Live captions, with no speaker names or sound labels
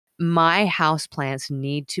my houseplants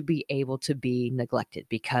need to be able to be neglected,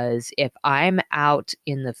 because if I'm out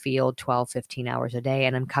in the field 12, 15 hours a day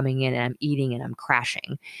and I'm coming in and I'm eating and I'm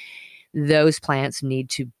crashing, those plants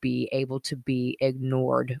need to be able to be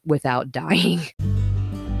ignored without dying.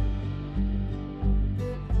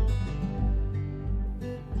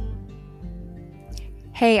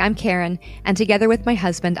 Hey, I'm Karen, and together with my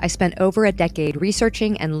husband, I spent over a decade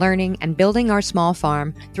researching and learning and building our small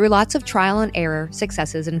farm through lots of trial and error,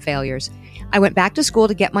 successes and failures. I went back to school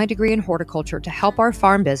to get my degree in horticulture to help our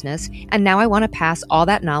farm business, and now I want to pass all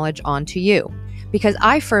that knowledge on to you. Because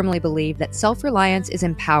I firmly believe that self-reliance is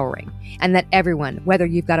empowering, and that everyone, whether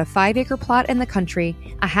you've got a 5-acre plot in the country,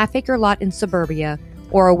 a half-acre lot in suburbia,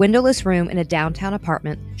 or a windowless room in a downtown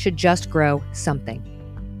apartment, should just grow something.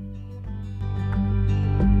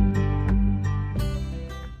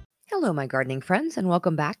 Hello, my gardening friends, and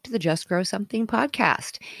welcome back to the Just Grow Something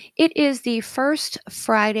podcast. It is the first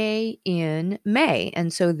Friday in May,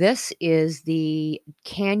 and so this is the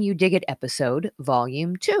Can You Dig It episode,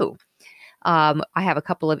 volume 2. I have a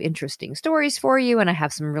couple of interesting stories for you, and I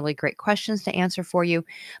have some really great questions to answer for you.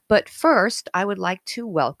 But first, I would like to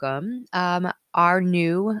welcome our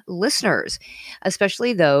new listeners,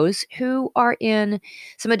 especially those who are in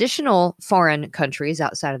some additional foreign countries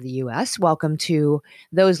outside of the U.S. Welcome to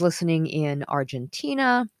those listening in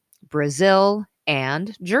Argentina, Brazil,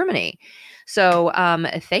 and Germany. So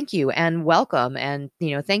thank you and welcome. And,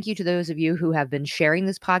 thank you to those of you who have been sharing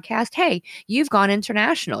this podcast. Hey, you've gone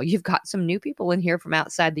international. You've got some new people in here from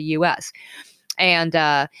outside the U.S. And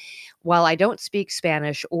while I don't speak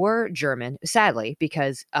Spanish or German, sadly,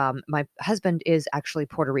 because my husband is actually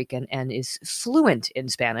Puerto Rican and is fluent in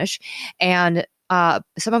Spanish, and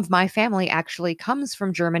some of my family actually comes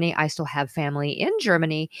from Germany. I still have family in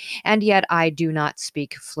Germany, and yet I do not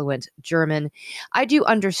speak fluent German. I do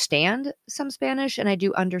understand some Spanish and I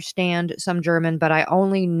do understand some German, but I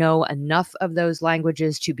only know enough of those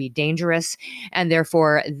languages to be dangerous, and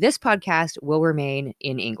therefore this podcast will remain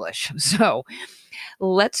in English. So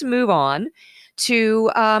let's move on to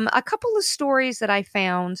a couple of stories that I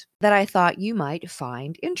found that I thought you might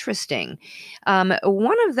find interesting.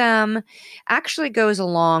 One of them actually goes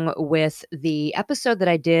along with the episode that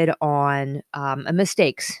I did on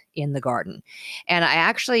mistakes in the garden. And I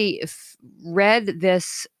actually read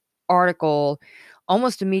this article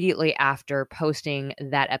almost immediately after posting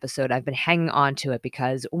that episode. I've been hanging on to it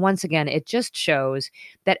because, once again, it just shows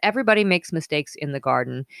that everybody makes mistakes in the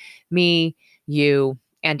garden. Me, you,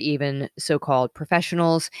 and even so-called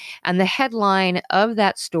professionals. And the headline of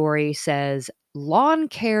that story says, "Lawn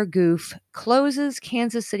Care Goof Closes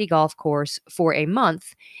Kansas City Golf Course for a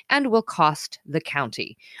Month and Will Cost the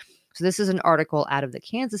County." So this is an article out of the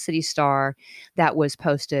Kansas City Star that was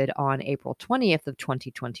posted on April 20th of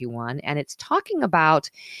 2021. And it's talking about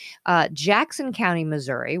Jackson County,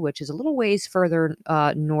 Missouri, which is a little ways further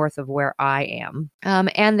north of where I am,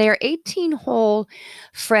 and their 18-hole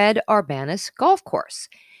Fred Arbanis golf course.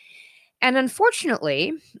 And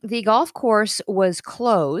unfortunately, the golf course was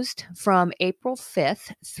closed from April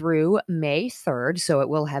 5th through May 3rd, so it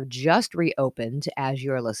will have just reopened as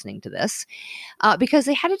you're listening to this, because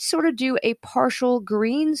they had to sort of do a partial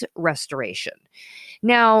greens restoration.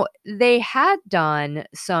 Now, they had done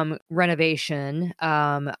some renovation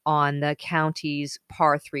on the county's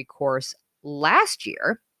par 3 course last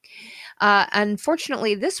year.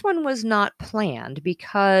 Unfortunately, this one was not planned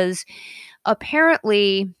because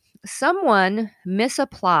apparently someone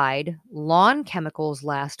misapplied lawn chemicals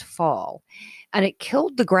last fall, and it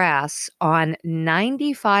killed the grass on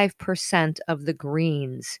 95% of the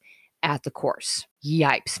greens at the course.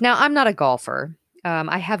 Yipes. Now, I'm not a golfer.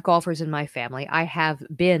 I have golfers in my family. I have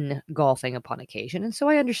been golfing upon occasion, and so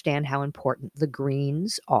I understand how important the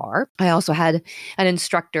greens are. I also had an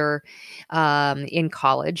instructor in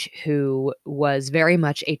college who was very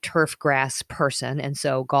much a turf grass person, and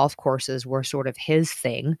so golf courses were sort of his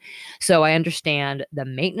thing. So I understand the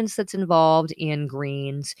maintenance that's involved in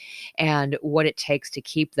greens and what it takes to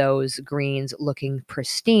keep those greens looking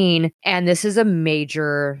pristine. And this is a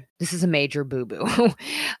major boo-boo.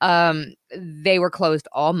 They were closed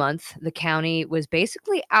all month. The county was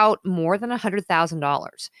basically out more than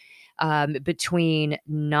 $100,000 between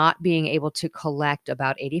not being able to collect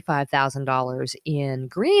about $85,000 in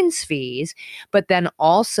greens fees, but then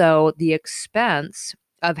also the expense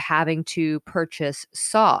of having to purchase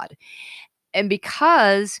sod. And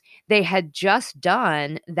because they had just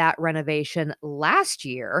done that renovation last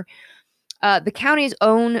year, the county's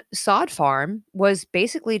own sod farm was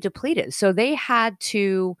basically depleted. So they had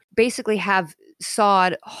to basically have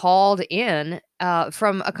sod hauled in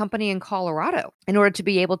from a company in Colorado in order to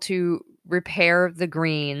be able to repair the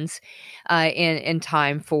greens in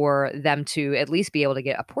time for them to at least be able to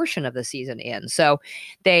get a portion of the season in. So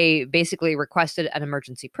they basically requested an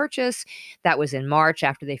emergency purchase. That was in March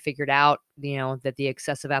after they figured out, that the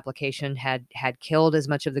excessive application had killed as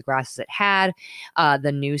much of the grass as it had.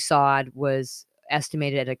 The new sod was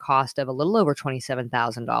estimated at a cost of a little over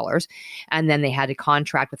 $27,000. And then they had to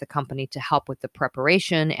contract with a company to help with the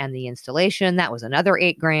preparation and the installation. That was another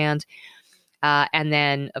 $8,000. And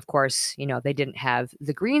then, of course, they didn't have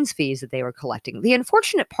the greens fees that they were collecting. The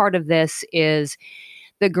unfortunate part of this is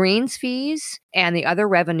the greens fees and the other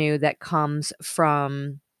revenue that comes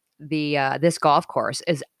from this golf course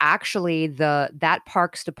is actually that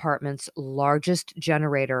parks department's largest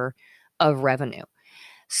generator of revenue.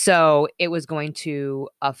 So it was going to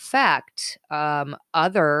affect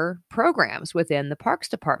other programs within the parks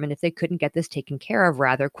department if they couldn't get this taken care of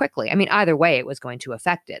rather quickly. I mean, either way, it was going to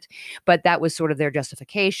affect it. But that was sort of their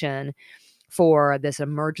justification for this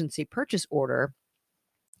emergency purchase order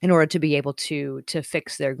in order to be able to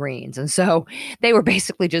fix their greens. And so they were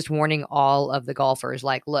basically just warning all of the golfers,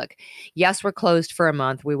 like, look, yes, we're closed for a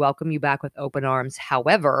month. We welcome you back with open arms.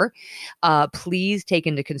 However, please take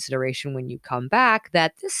into consideration when you come back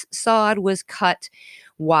that this sod was cut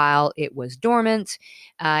while it was dormant.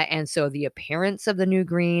 And so the appearance of the new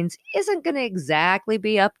greens isn't going to exactly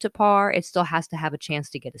be up to par. It still has to have a chance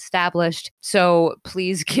to get established. So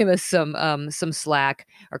please give us some slack,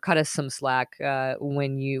 or cut us some slack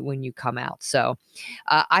when you come out. So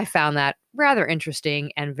I found that rather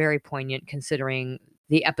interesting and very poignant, considering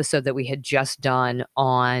the episode that we had just done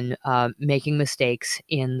on making mistakes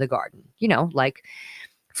in the garden. Like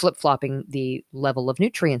flip-flopping the level of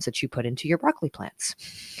nutrients that you put into your broccoli plants.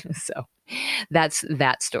 So that's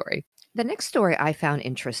that story. The next story I found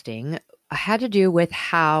interesting had to do with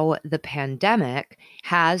how the pandemic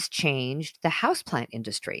has changed the houseplant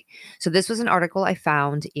industry. So this was an article I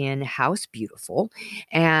found in House Beautiful,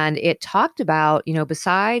 and it talked about,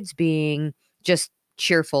 besides being just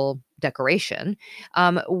cheerful decoration,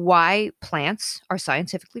 why plants are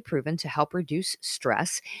scientifically proven to help reduce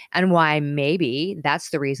stress, and why maybe that's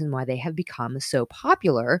the reason why they have become so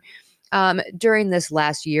popular during this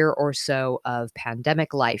last year or so of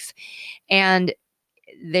pandemic life. And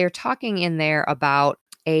they're talking in there about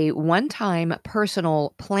a one-time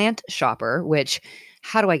personal plant shopper, which,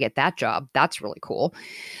 how do I get that job? That's really cool.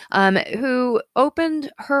 Who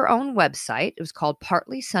opened her own website. It was called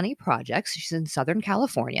Partly Sunny Projects. She's in Southern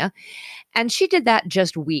California. And she did that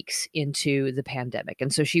just weeks into the pandemic.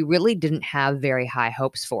 And so she really didn't have very high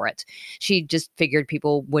hopes for it. She just figured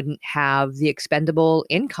people wouldn't have the expendable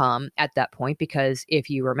income at that point, because if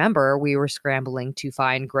you remember, we were scrambling to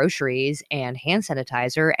find groceries and hand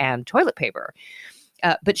sanitizer and toilet paper.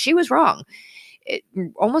 But she was wrong.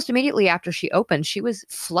 Almost immediately after she opened, she was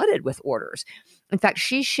flooded with orders. In fact,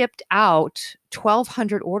 she shipped out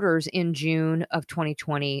 1,200 orders in June of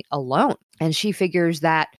 2020 alone. And she figures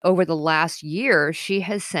that over the last year, she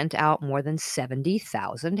has sent out more than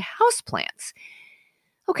 70,000 houseplants.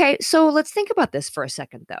 Okay, so let's think about this for a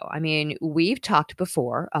second, though. I mean, we've talked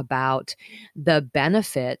before about the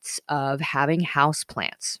benefits of having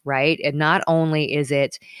houseplants, right? And not only is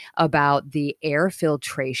it about the air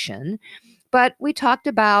filtration, but we talked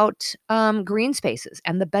about green spaces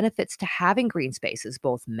and the benefits to having green spaces,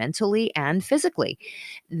 both mentally and physically.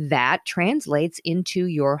 That translates into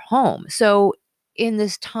your home. So in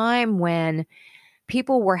this time when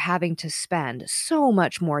people were having to spend so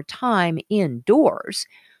much more time indoors,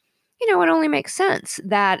 it only makes sense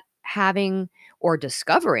that having or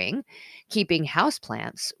discovering keeping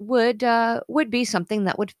houseplants would be something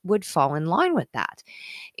that would fall in line with that.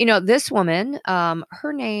 This woman,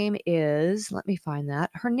 her name is, let me find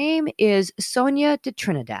that. Her name is Sonia de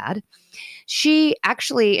Trinidad. She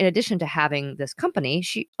actually, in addition to having this company,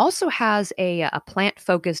 she also has a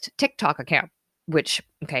plant-focused TikTok account, which,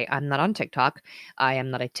 okay, I'm not on TikTok. I am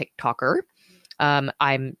not a TikToker.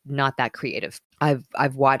 I'm not that creative.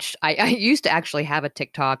 I've watched, I used to actually have a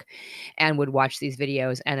TikTok and would watch these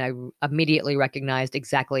videos, and I immediately recognized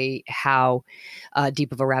exactly how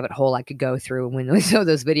deep of a rabbit hole I could go through when so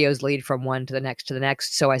those videos lead from one to the next to the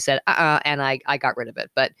next. So I said, and I got rid of it.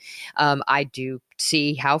 But I do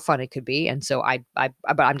see how fun it could be. And so but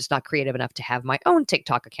I'm just not creative enough to have my own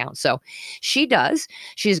TikTok account. So she does.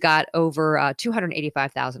 She's got over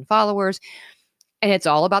 285,000 followers. And it's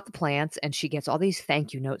all about the plants. And she gets all these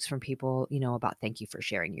thank you notes from people, about thank you for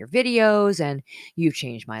sharing your videos, and you've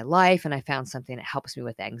changed my life. And I found something that helps me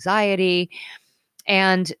with anxiety.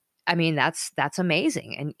 And I mean, that's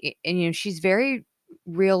amazing. And she's very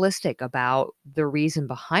realistic about the reason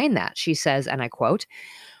behind that. She says, and I quote,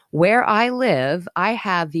 Where I live, I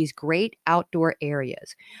have these great outdoor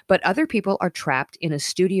areas, but other people are trapped in a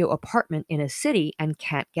studio apartment in a city and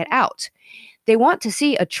can't get out. They want to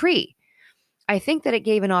see a tree. I think that it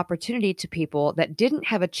gave an opportunity to people that didn't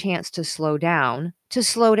have a chance to slow down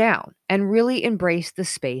and really embrace the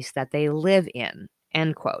space that they live in.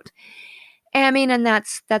 End quote. I mean, and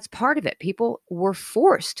that's part of it. People were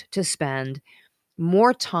forced to spend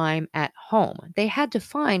more time at home. They had to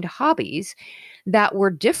find hobbies that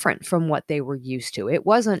were different from what they were used to. It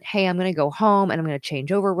wasn't, hey, I'm going to go home and I'm going to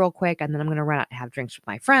change over real quick and then I'm going to run out and have drinks with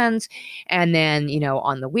my friends. And then,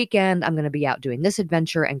 on the weekend, I'm going to be out doing this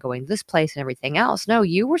adventure and going to this place and everything else. No,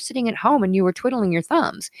 you were sitting at home and you were twiddling your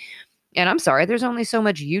thumbs. And I'm sorry, there's only so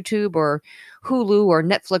much YouTube or Hulu or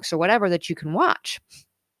Netflix or whatever that you can watch.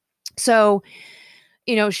 So,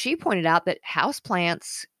 she pointed out that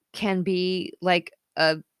houseplants can be like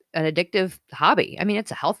an addictive hobby. I mean,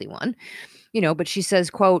 it's a healthy one, but she says,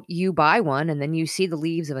 quote, you buy one and then you see the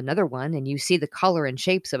leaves of another one and you see the color and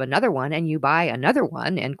shapes of another one and you buy another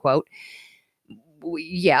one, end quote.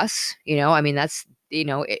 Yes. I mean, that's,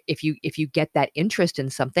 if you get that interest in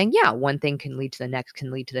something, yeah, one thing can lead to the next,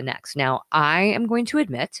 can lead to the next. Now, I am going to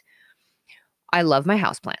admit, I love my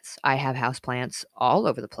houseplants. I have houseplants all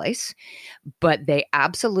over the place, but they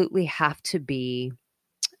absolutely have to be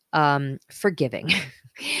forgiving.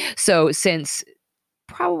 So since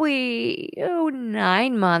probably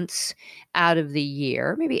 9 months out of the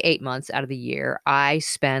year, maybe 8 months out of the year, I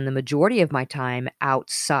spend the majority of my time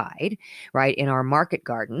outside, right, in our market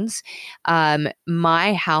gardens.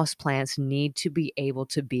 My houseplants need to be able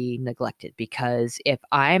to be neglected because if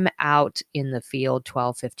I'm out in the field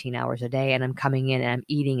 12, 15 hours a day and I'm coming in and I'm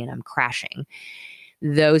eating and I'm crashing,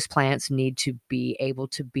 those plants need to be able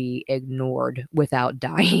to be ignored without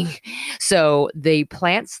dying. So the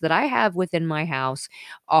plants that I have within my house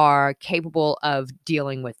are capable of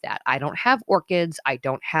dealing with that. I don't have orchids. I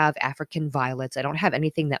don't have African violets. I don't have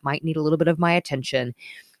anything that might need a little bit of my attention.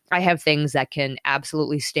 I have things that can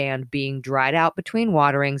absolutely stand being dried out between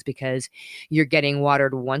waterings because you're getting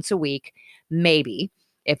watered once a week, maybe,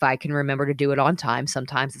 if I can remember to do it on time.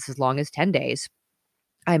 Sometimes it's as long as 10 days.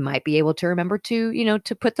 I might be able to remember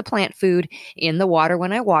to put the plant food in the water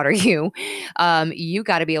when I water you. You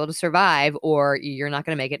got to be able to survive or you're not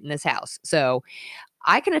going to make it in this house. So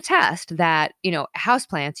I can attest that, house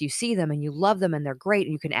plants, you see them and you love them and they're great.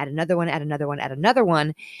 And you can add another one, add another one, add another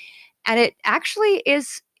one. And it actually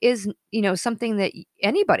is something that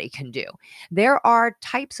anybody can do. There are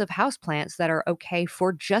types of houseplants that are okay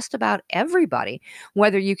for just about everybody,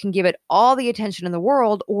 whether you can give it all the attention in the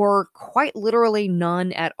world or quite literally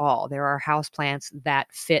none at all. There are houseplants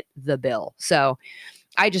that fit the bill. So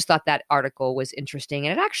I just thought that article was interesting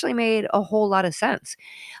and it actually made a whole lot of sense.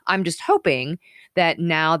 I'm just hoping that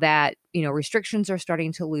now that, restrictions are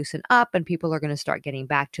starting to loosen up and people are going to start getting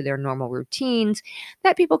back to their normal routines,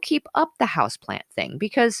 that people keep up the houseplant thing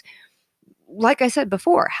because like I said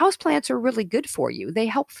before, houseplants are really good for you. They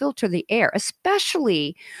help filter the air,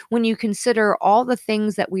 especially when you consider all the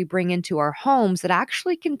things that we bring into our homes that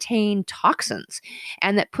actually contain toxins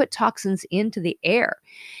and that put toxins into the air.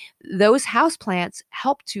 Those houseplants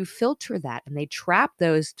help to filter that and they trap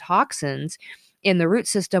those toxins in the root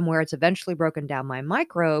system where it's eventually broken down by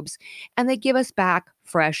microbes and they give us back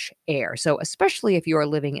fresh air. So especially if you are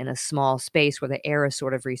living in a small space where the air is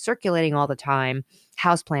sort of recirculating all the time,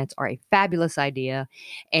 houseplants are a fabulous idea.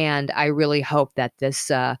 And I really hope that this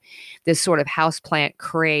sort of houseplant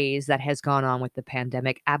craze that has gone on with the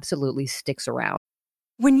pandemic absolutely sticks around.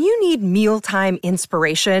 When you need mealtime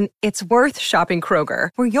inspiration, it's worth shopping Kroger,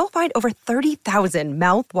 where you'll find over 30,000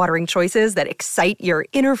 mouth-watering choices that excite your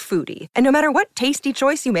inner foodie. And no matter what tasty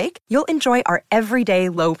choice you make, you'll enjoy our everyday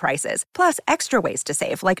low prices, plus extra ways to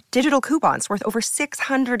save, like digital coupons worth over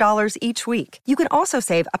 $600 each week. You can also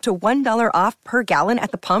save up to $1 off per gallon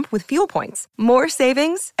at the pump with fuel points. More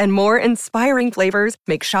savings and more inspiring flavors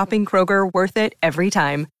make shopping Kroger worth it every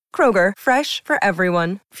time. Kroger, fresh for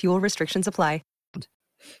everyone. Fuel restrictions apply.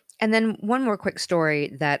 And then one more quick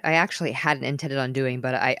story that I actually hadn't intended on doing,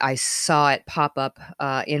 but I saw it pop up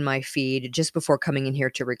in my feed just before coming in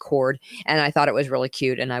here to record, and I thought it was really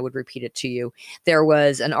cute, and I would repeat it to you. There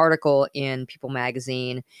was an article in People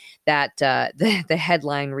magazine that the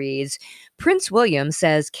headline reads, Prince William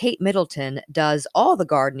says Kate Middleton does all the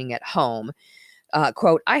gardening at home.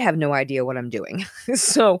 Quote, I have no idea what I'm doing.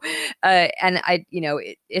 So, and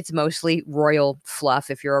it's mostly royal fluff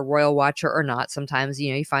if you're a royal watcher or not. Sometimes,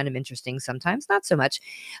 you find them interesting, sometimes not so much.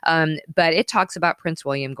 But it talks about Prince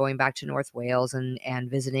William going back to North Wales and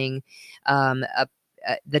visiting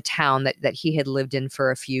the town that he had lived in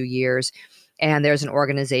for a few years. And there's an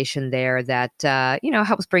organization there that,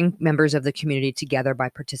 helps bring members of the community together by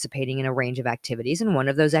participating in a range of activities. And one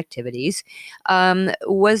of those activities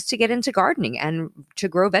was to get into gardening and to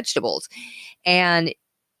grow vegetables. And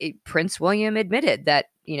Prince William admitted that,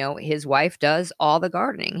 his wife does all the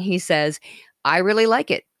gardening. He says, I really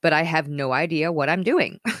like it, but I have no idea what I'm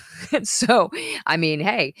doing. And so, I mean,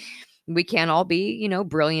 hey, we can't all be,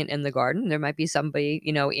 brilliant in the garden. There might be somebody,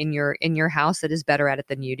 in your house that is better at it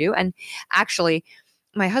than you do. And actually,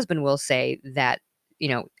 my husband will say that,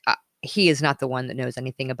 he is not the one that knows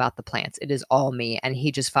anything about the plants. It is all me, and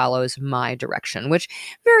he just follows my direction, which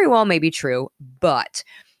very well may be true, but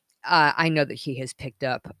I know that he has picked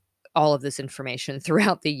up all of this information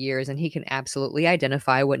throughout the years, and he can absolutely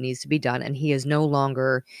identify what needs to be done. And he is no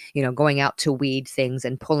longer, going out to weed things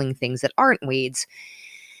and pulling things that aren't weeds.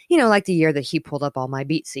 Like the year that he pulled up all my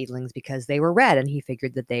beet seedlings because they were red and he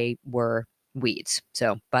figured that they were weeds.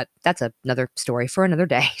 So, but that's another story for another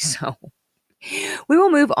day. So we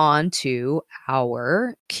will move on to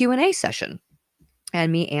our Q&A session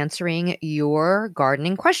and me answering your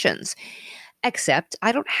gardening questions. Except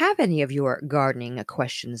I don't have any of your gardening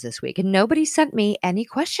questions this week, and nobody sent me any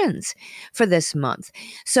questions for this month.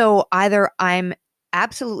 So either I'm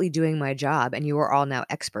absolutely doing my job and you are all now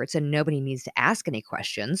experts and nobody needs to ask any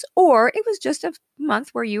questions, or it was just a month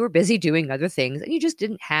where you were busy doing other things and you just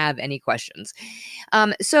didn't have any questions.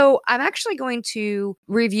 So I'm actually going to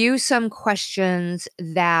review some questions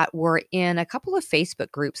that were in a couple of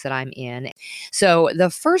Facebook groups that I'm in. So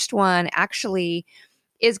the first one actually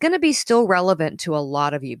is going to be still relevant to a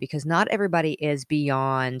lot of you because not everybody is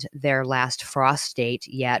beyond their last frost date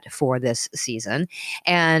yet for this season.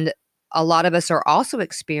 And a lot of us are also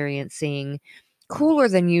experiencing cooler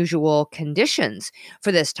than usual conditions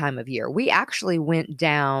for this time of year. We actually went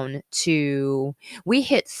down we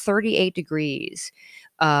hit 38 degrees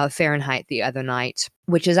Fahrenheit the other night,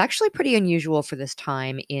 which is actually pretty unusual for this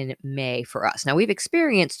time in May for us. Now, we've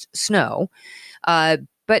experienced snow,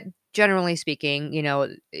 but generally speaking,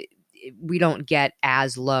 we don't get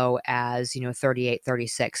as low as, 38,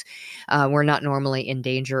 36. We're not normally in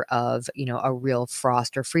danger of, a real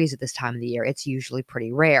frost or freeze at this time of the year. It's usually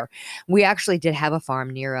pretty rare. We actually did have a farm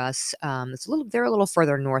near us. They're a little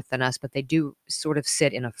further north than us, but they do sort of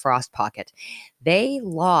sit in a frost pocket. They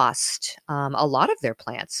lost a lot of their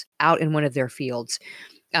plants out in one of their fields.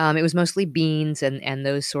 It was mostly beans and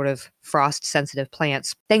those sort of frost sensitive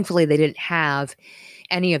plants. Thankfully, they didn't have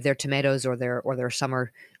any of their tomatoes or their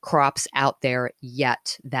summer crops out there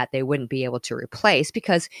yet that they wouldn't be able to replace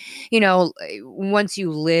because, once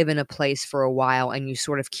you live in a place for a while and you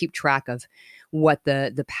sort of keep track of what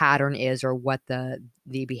the pattern is or what the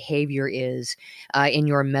behavior is in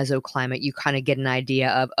your mesoclimate, you kind of get an idea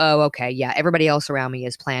of, oh, okay, yeah, everybody else around me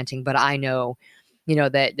is planting, but I know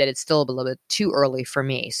that it's still a little bit too early for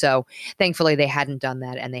me. So thankfully they hadn't done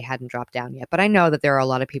that and they hadn't dropped down yet. But I know that there are a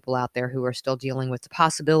lot of people out there who are still dealing with the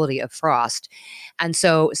possibility of frost. And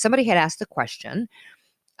so somebody had asked the question,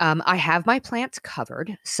 I have my plants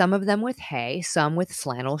covered, some of them with hay, some with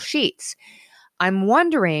flannel sheets. I'm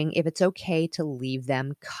wondering if it's okay to leave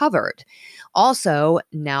them covered. Also,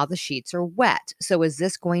 now the sheets are wet. So is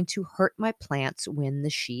this going to hurt my plants when the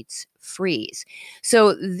sheets freeze?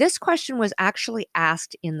 So this question was actually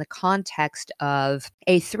asked in the context of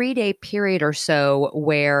a 3-day period or so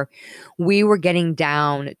where we were getting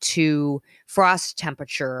down to frost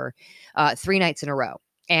temperature 3 nights in a row.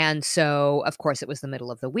 And so, of course, it was the middle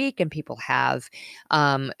of the week and people have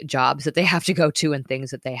jobs that they have to go to and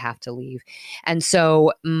things that they have to leave. And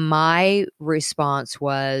so my response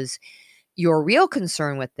was, your real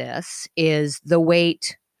concern with this is the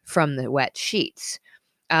weight from the wet sheets.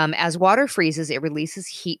 As water freezes, it releases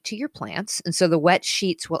heat to your plants. And so the wet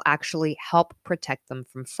sheets will actually help protect them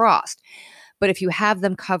from frost. But if you have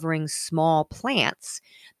them covering small plants,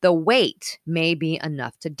 the weight may be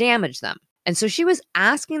enough to damage them. And so she was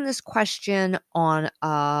asking this question on,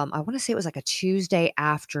 I want to say it was like a Tuesday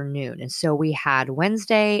afternoon. And so we had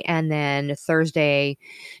Wednesday and then Thursday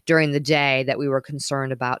during the day that we were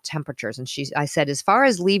concerned about temperatures. And I said, as far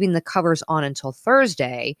as leaving the covers on until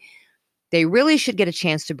Thursday, they really should get a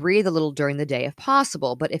chance to breathe a little during the day if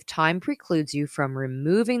possible. But if time precludes you from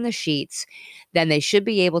removing the sheets, then they should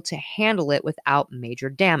be able to handle it without major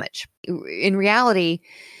damage. In reality,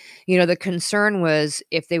 the concern was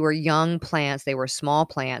if they were young plants, they were small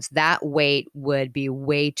plants, that weight would be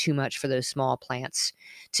way too much for those small plants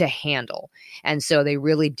to handle. And so they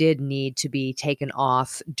really did need to be taken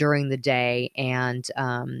off during the day. And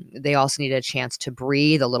they also needed a chance to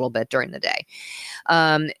breathe a little bit during the day.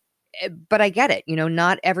 But I get it.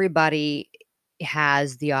 Not everybody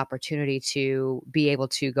has the opportunity to be able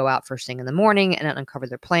to go out first thing in the morning and uncover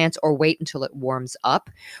their plants, or wait until it warms up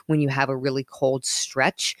when you have a really cold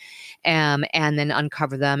stretch, and then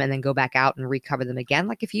uncover them and then go back out and recover them again.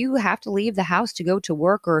 Like if you have to leave the house to go to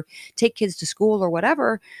work or take kids to school or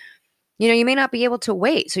whatever, you may not be able to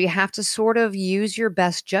wait. So you have to sort of use your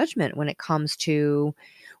best judgment when it comes to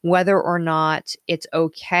whether or not it's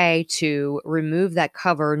okay to remove that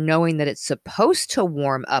cover, knowing that it's supposed to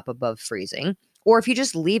warm up above freezing, or if you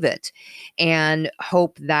just leave it and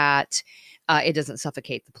hope that it doesn't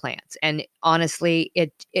suffocate the plants. And honestly,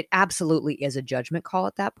 it absolutely is a judgment call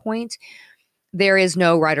at that point. There is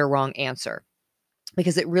no right or wrong answer,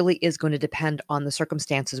 because it really is going to depend on the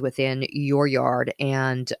circumstances within your yard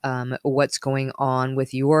and what's going on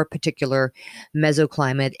with your particular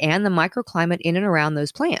mesoclimate and the microclimate in and around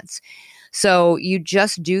those plants. So you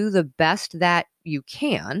just do the best that you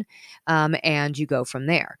can, and you go from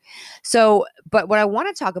there. So, but what I want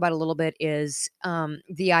to talk about a little bit is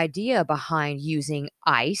the idea behind using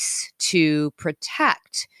ice to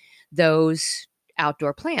protect those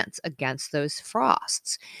outdoor plants against those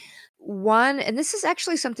frosts. One, and this is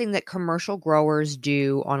actually something that commercial growers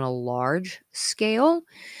do on a large scale.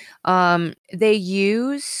 They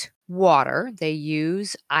use water, they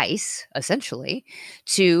use ice essentially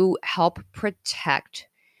to help protect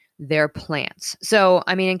their plants. So,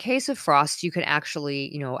 I mean, in case of frost, you can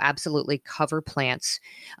actually, absolutely cover plants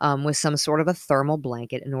with some sort of a thermal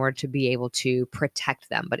blanket in order to be able to protect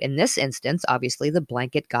them. But in this instance, obviously, the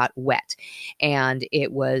blanket got wet and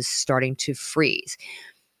it was starting to freeze.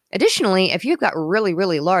 Additionally, if you've got really,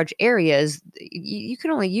 really large areas, you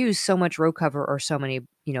can only use so much row cover or so many,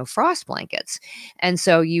 frost blankets. And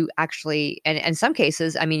so you actually, and in some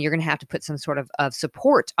cases, I mean, you're going to have to put some sort of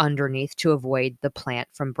support underneath to avoid the plant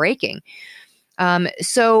from breaking.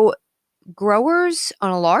 So growers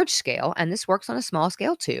on a large scale, and this works on a small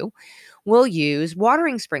scale too, will use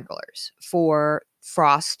watering sprinklers for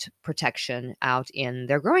frost protection out in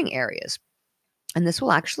their growing areas. And this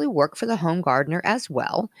will actually work for the home gardener as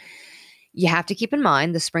well. You have to keep in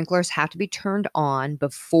mind the sprinklers have to be turned on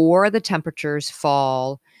before the temperatures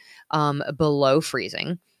fall below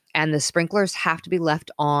freezing. And the sprinklers have to be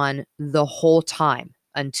left on the whole time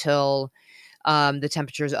until the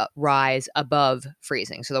temperatures rise above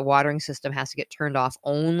freezing. So the watering system has to get turned off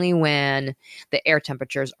only when the air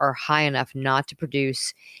temperatures are high enough not to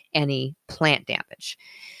produce any plant damage.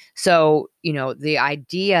 So, the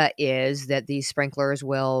idea is that these sprinklers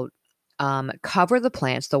will cover the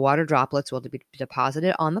plants. The water droplets will be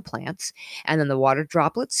deposited on the plants, and then the water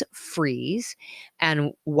droplets freeze.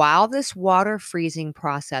 And while this water freezing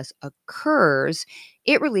process occurs,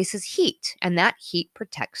 it releases heat, and that heat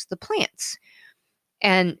protects the plants.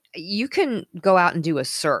 And you can go out and do a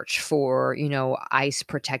search for, ice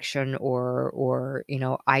protection or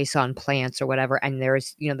ice on plants or whatever. And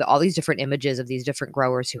there's, all these different images of these different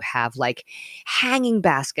growers who have like hanging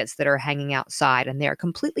baskets that are hanging outside, and they're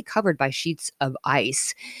completely covered by sheets of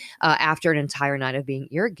ice after an entire night of being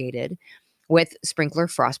irrigated with sprinkler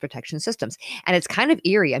frost protection systems. And it's kind of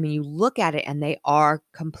eerie. I mean, you look at it and they are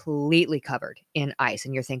completely covered in ice,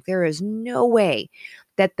 and you think there is no way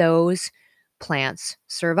that those plants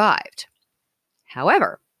survived.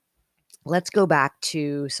 However, let's go back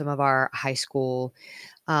to some of our high school,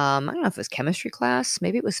 I don't know if it was chemistry class,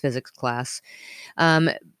 maybe it was physics class,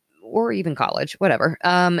 or even college, whatever.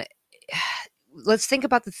 Let's think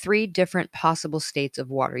about the three different possible states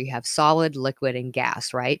of water. You have solid, liquid, and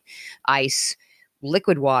gas, right? Ice,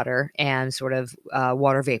 liquid water, and sort of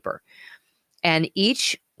water vapor. And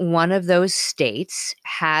each one of those states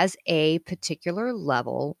has a particular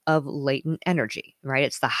level of latent energy, right?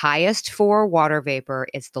 It's the highest for water vapor,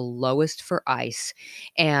 it's the lowest for ice,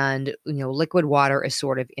 and liquid water is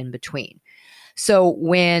sort of in between. So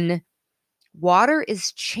when water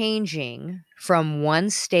is changing from one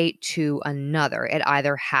state to another, it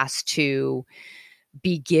either has to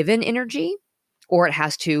be given energy or it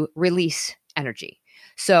has to release energy.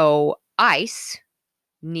 So ice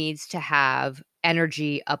needs to have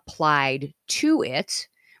energy applied to it,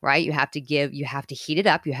 right? You have to heat it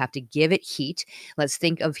up, you have to give it heat. Let's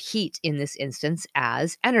think of heat in this instance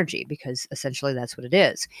as energy, because essentially that's what it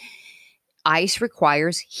is. Ice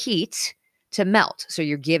requires heat to melt, so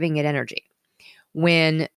you're giving it energy.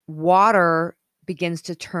 When water begins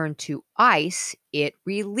to turn to ice, it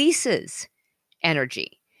releases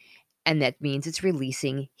energy, and that means it's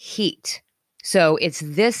releasing heat. So it's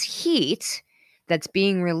this heat that's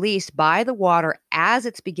being released by the water as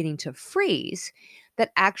it's beginning to freeze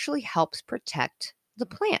that actually helps protect the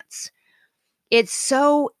plants. It's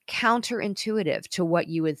so counterintuitive to what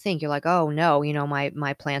you would think. You're like, oh no,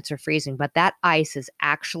 my plants are freezing, but that ice is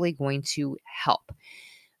actually going to help.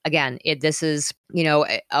 Again, this is,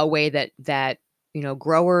 a way that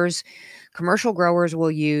growers, commercial growers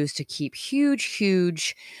will use to keep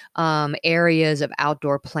huge areas of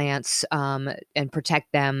outdoor plants, and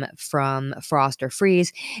protect them from frost or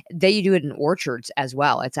freeze. They do it in orchards as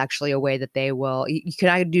well. It's actually a way that they will, you can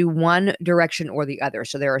either do one direction or the other.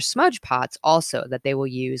 So there are smudge pots also that they will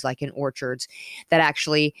use, like in orchards, that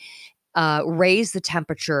actually raise the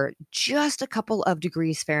temperature just a couple of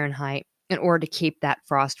degrees Fahrenheit in order to keep that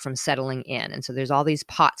frost from settling in. And so there's all these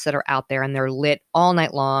pots that are out there, and they're lit all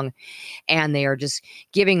night long, and they are just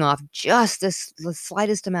giving off just the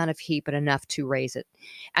slightest amount of heat, but enough to raise it.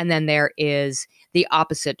 And then there is the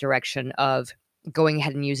opposite direction of going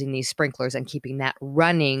ahead and using these sprinklers and keeping that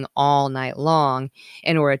running all night long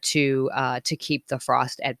in order to keep the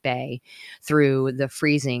frost at bay through the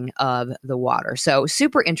freezing of the water. So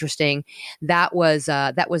super interesting. That was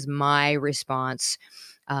my response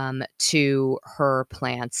to her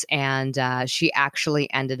plants, and she actually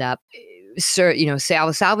ended up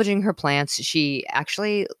salvaging her plants. She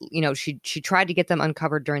actually, she tried to get them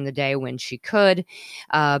uncovered during the day when she could,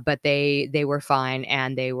 but they were fine,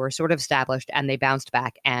 and they were sort of established, and they bounced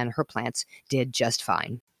back, and her plants did just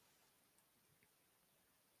fine.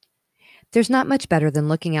 There's not much better than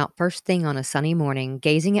looking out first thing on a sunny morning,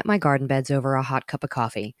 gazing at my garden beds over a hot cup of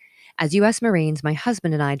coffee. As U.S. Marines, my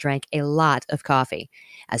husband and I drank a lot of coffee.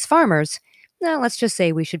 As farmers, let's just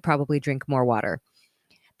say we should probably drink more water.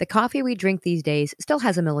 The coffee we drink these days still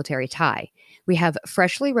has a military tie. We have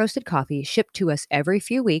freshly roasted coffee shipped to us every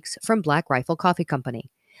few weeks from Black Rifle Coffee Company.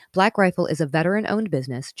 Black Rifle is a veteran-owned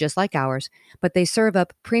business, just like ours, but they serve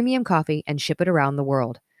up premium coffee and ship it around the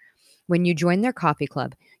world. When you join their coffee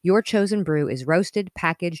club, your chosen brew is roasted,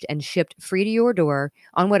 packaged, and shipped free to your door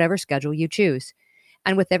on whatever schedule you choose.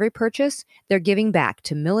 And with every purchase, they're giving back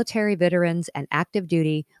to military veterans and active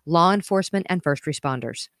duty, law enforcement, and first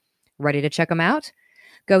responders. Ready to check them out?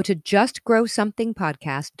 Go to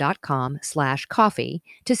justgrowsomethingpodcast.com/coffee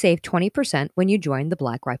to save 20% when you join the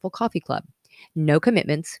Black Rifle Coffee Club. No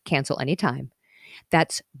commitments, cancel anytime.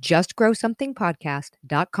 That's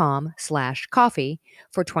justgrowsomethingpodcast.com/coffee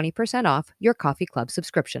for 20% off your coffee club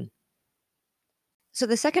subscription. So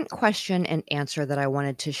the second question and answer that I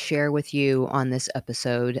wanted to share with you on this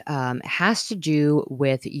episode has to do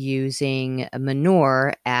with using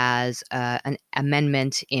manure as an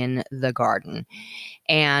amendment in the garden.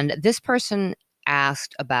 And this person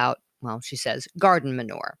asked about, she says, garden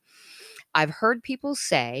manure. I've heard people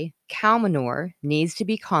say cow manure needs to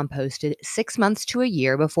be composted 6 months to a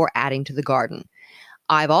year before adding to the garden.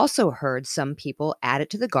 I've also heard some people add it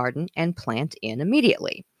to the garden and plant in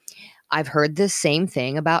immediately. I've heard this same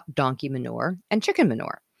thing about donkey manure and chicken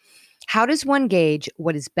manure. How does one gauge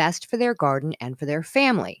what is best for their garden and for their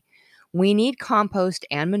family? We need compost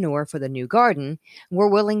and manure for the new garden. We're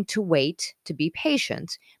willing to wait, to be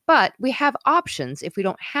patient, but we have options if we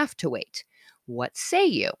don't have to wait. What say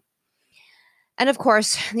you? And of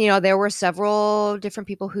course, there were several different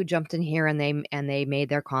people who jumped in here, and they made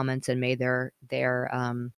their comments and made their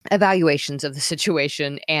evaluations of the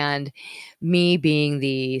situation. And me being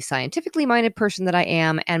the scientifically minded person that I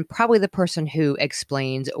am, and probably the person who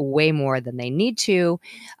explains way more than they need to,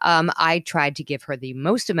 I tried to give her the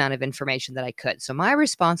most amount of information that I could. So my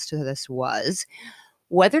response to this was,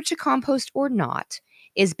 whether to compost or not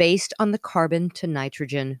is based on the carbon to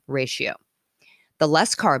nitrogen ratio. The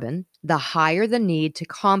less carbon, the higher the need to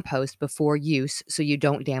compost before use so you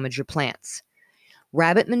don't damage your plants.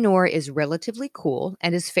 Rabbit manure is relatively cool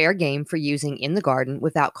and is fair game for using in the garden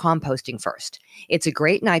without composting first. It's a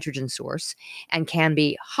great nitrogen source and can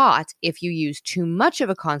be hot if you use too much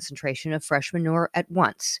of a concentration of fresh manure at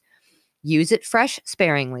once. Use it fresh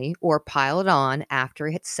sparingly or pile it on after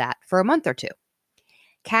it's sat for a month or two.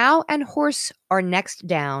 Cow and horse are next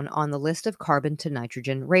down on the list of carbon to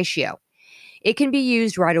nitrogen ratio. It can be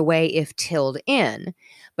used right away if tilled in,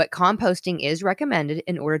 but composting is recommended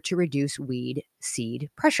in order to reduce weed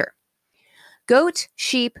seed pressure. Goat,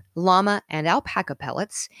 sheep, llama, and alpaca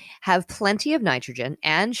pellets have plenty of nitrogen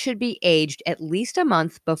and should be aged at least a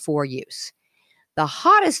month before use. The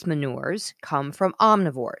hottest manures come from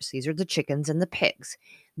omnivores. These are the chickens and the pigs.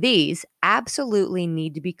 These absolutely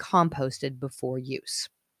need to be composted before use.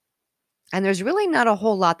 And there's really not a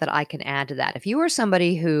whole lot that I can add to that. If you are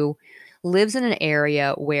somebody who lives in an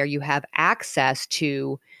area where you have access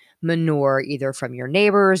to manure, either from your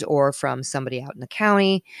neighbors or from somebody out in the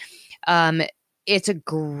county, it's a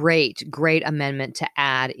great amendment to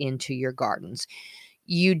add into your gardens.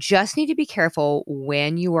 You just need to be careful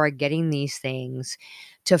when you are getting these things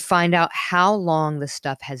to find out how long the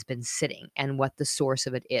stuff has been sitting and what the source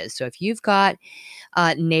of it is. So if you've got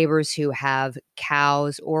neighbors who have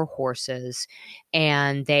cows or horses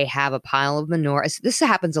and they have a pile of manure. This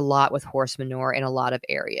happens a lot with horse manure in a lot of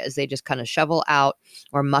areas. They just kind of shovel out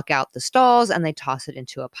or muck out the stalls and they toss it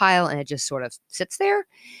into a pile and it just sort of sits there.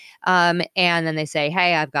 And then they say,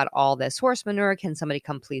 hey, I've got all this horse manure. Can somebody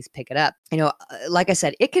come please pick it up? Like I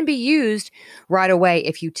said, it can be used right away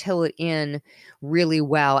if you till it in really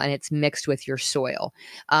well and it's mixed with your soil.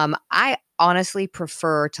 I honestly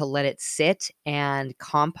prefer to let it sit and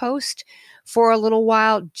compost for a little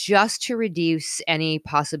while just to reduce any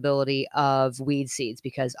possibility of weed seeds,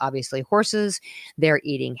 because obviously horses, they're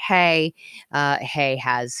eating hay. Hay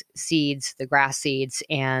has seeds, the grass seeds,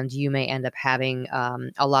 and you may end up having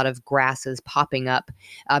a lot of grasses popping up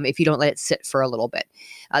if you don't let it sit for a little bit.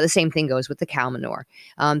 The same thing goes with the cow manure,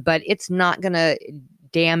 but it's not going to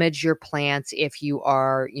damage your plants if you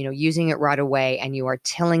are, using it right away and you are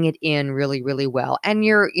tilling it in really, really well. And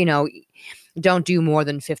don't do more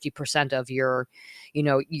than 50% of your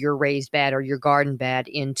raised bed or your garden bed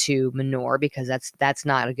into manure, because that's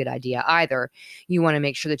not a good idea either. You want to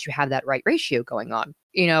make sure that you have that right ratio going on.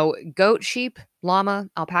 Goat, sheep, llama,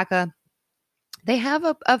 alpaca, they have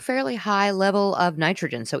a fairly high level of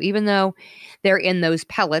nitrogen. So even though they're in those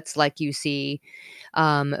pellets like you see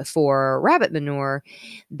for rabbit manure,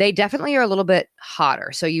 they definitely are a little bit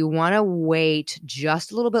hotter. So you want to wait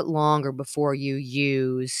just a little bit longer before you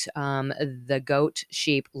use the goat,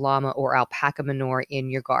 sheep, llama, or alpaca manure in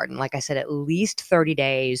your garden. Like I said, at least 30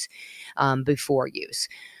 days before use.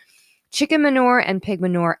 Chicken manure and pig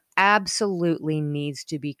manure absolutely needs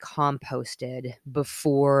to be composted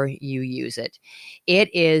before you use it.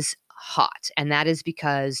 It is hot, and that is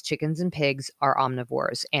because chickens and pigs are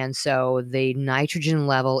omnivores, and so the nitrogen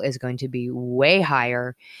level is going to be way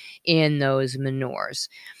higher in those manures.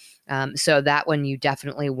 So that one you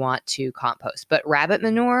definitely want to compost. But rabbit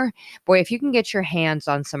manure, boy, if you can get your hands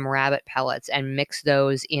on some rabbit pellets and mix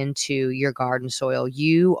those into your garden soil,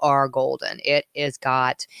 you are golden. It has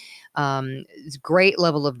got great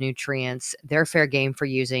level of nutrients. They're fair game for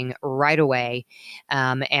using right away.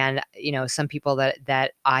 And some people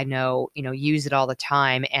that I know, use it all the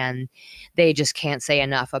time, and they just can't say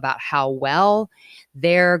enough about how well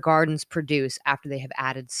their gardens produce after they have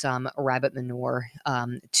added some rabbit manure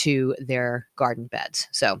to their garden beds.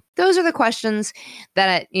 So those are the questions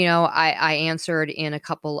that I answered in a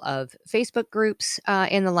couple of Facebook groups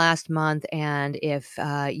in the last month. And if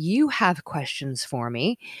you have questions for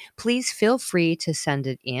me, please feel free to send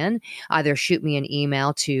it in. Either shoot me an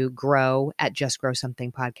email to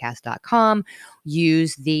grow@justgrowsomethingpodcast.com,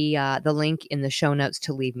 use the link in the show notes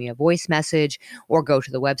to leave me a voice message, or go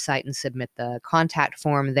to the website and submit the contact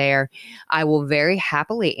form there. I will very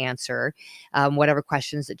happily answer whatever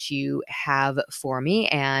questions that you have for me.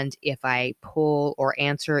 And if I pull or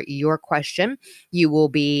answer your question, you will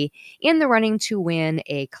be in the running to win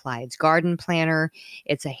a Clyde's Garden Planner.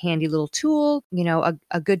 It's a handy little tool, a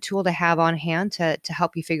good tool to have on hand to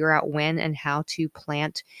help you figure out when and how to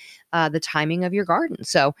plant the timing of your garden.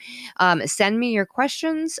 So send me your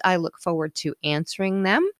questions. I look forward to answering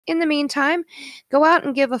them. In the meantime, go out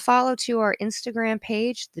and give a follow to our Instagram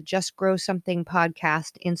page, the Just Grow Something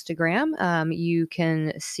Podcast Instagram. You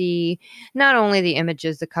can see not only the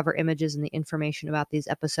images, the cover images and the information about these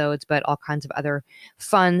episodes, but all kinds of other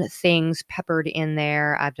fun things peppered in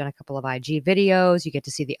there. I've done a couple of IG videos. You get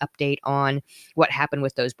to see the update on what happened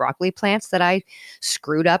with those broccoli plants that I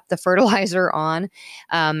screwed up the fertilizer on.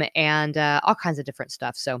 And all kinds of different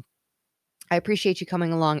stuff. So I appreciate you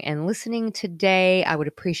coming along and listening today. I would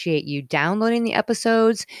appreciate you downloading the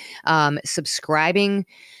episodes, subscribing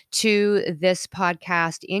to this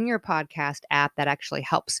podcast in your podcast app. That actually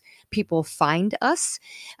helps people find us.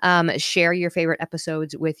 Share your favorite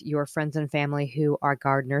episodes with your friends and family who are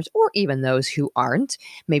gardeners, or even those who aren't.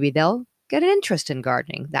 Maybe they'll get an interest in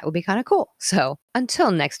gardening. That would be kind of cool. So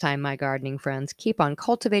until next time, my gardening friends, keep on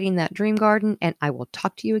cultivating that dream garden, and I will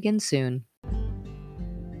talk to you again soon.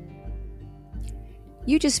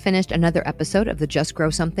 You just finished another episode of the Just Grow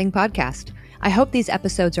Something podcast. I hope these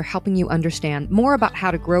episodes are helping you understand more about how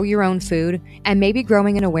to grow your own food and maybe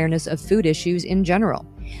growing an awareness of food issues in general.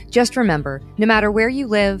 Just remember, no matter where you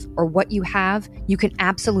live or what you have, you can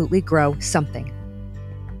absolutely grow something.